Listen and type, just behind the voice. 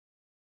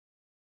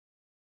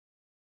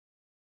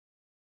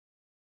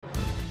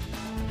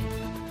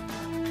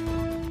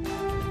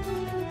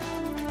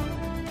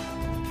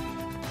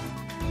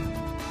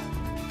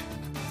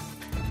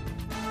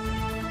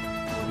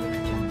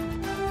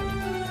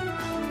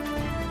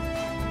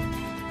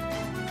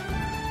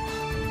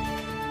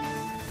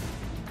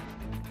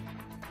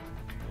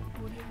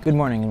Good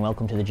morning and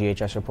welcome to the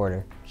GHS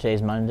Reporter. Today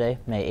is Monday,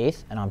 May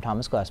 8th, and I'm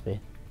Thomas Gillespie.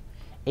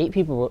 8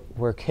 people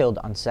were killed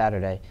on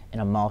Saturday in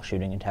a mall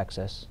shooting in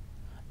Texas.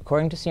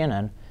 According to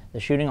CNN, the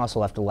shooting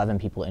also left 11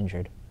 people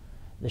injured.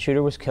 The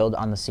shooter was killed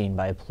on the scene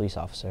by a police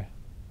officer.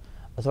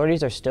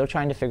 Authorities are still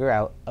trying to figure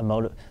out a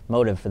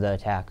motive for the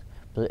attack,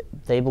 but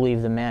they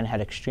believe the man had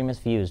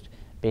extremist views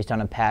based on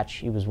a patch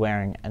he was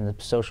wearing and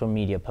the social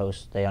media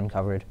posts they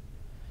uncovered.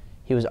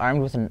 He was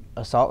armed with an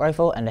assault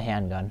rifle and a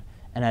handgun,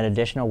 and had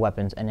additional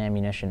weapons and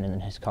ammunition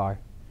in his car.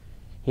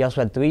 He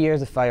also had 3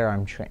 years of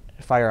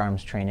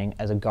firearms training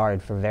as a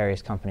guard for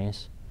various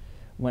companies.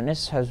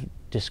 Witnesses have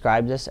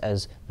described this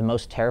as the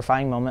most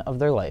terrifying moment of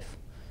their life.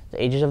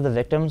 The ages of the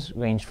victims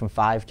ranged from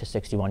 5 to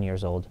 61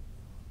 years old.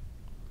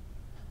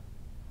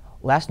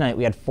 Last night,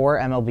 we had 4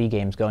 MLB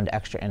games go into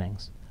extra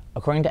innings.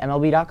 According to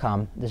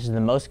MLB.com, this is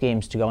the most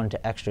games to go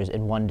into extras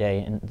in one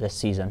day in this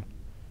season.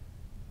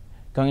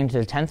 Going into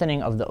the 10th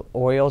inning of the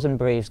Orioles and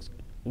Braves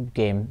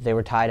game, they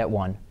were tied at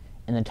 1.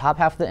 In the top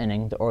half of the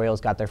inning, the Orioles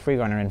got their free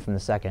runner in from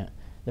the second.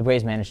 The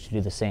Braves managed to do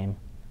the same.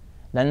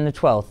 Then in the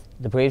 12th,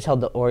 the Braves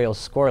held the Orioles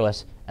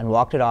scoreless and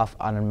walked it off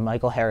on a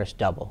Michael Harris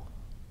double.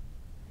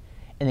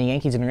 In the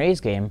Yankees and Rays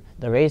game,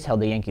 the Rays held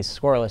the Yankees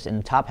scoreless in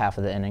the top half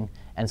of the inning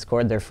and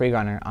scored their free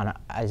runner on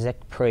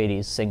Isaac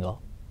Paredes'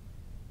 single.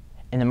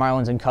 In the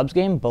Marlins and Cubs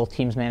game, both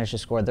teams managed to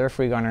score their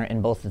free runner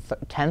in both the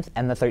 10th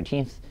and the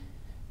 13th.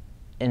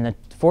 In the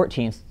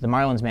 14th, the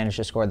Marlins managed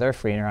to score their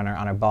free runner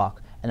on a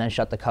balk and then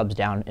shut the Cubs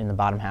down in the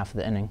bottom half of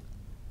the inning.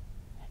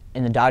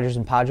 In the Dodgers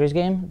and Padres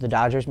game, the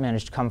Dodgers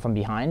managed to come from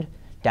behind.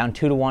 Down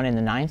 2-1 in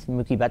the 9th,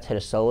 Mookie Betts hit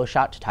a solo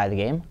shot to tie the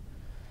game.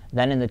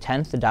 Then in the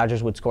 10th, the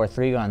Dodgers would score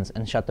 3 runs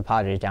and shut the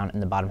Padres down in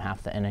the bottom half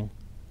of the inning.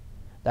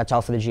 That's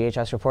all for the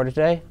GHS Reporter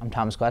today. I'm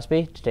Thomas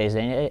Gillespie. Today's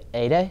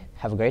A-Day.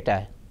 Have a great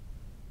day.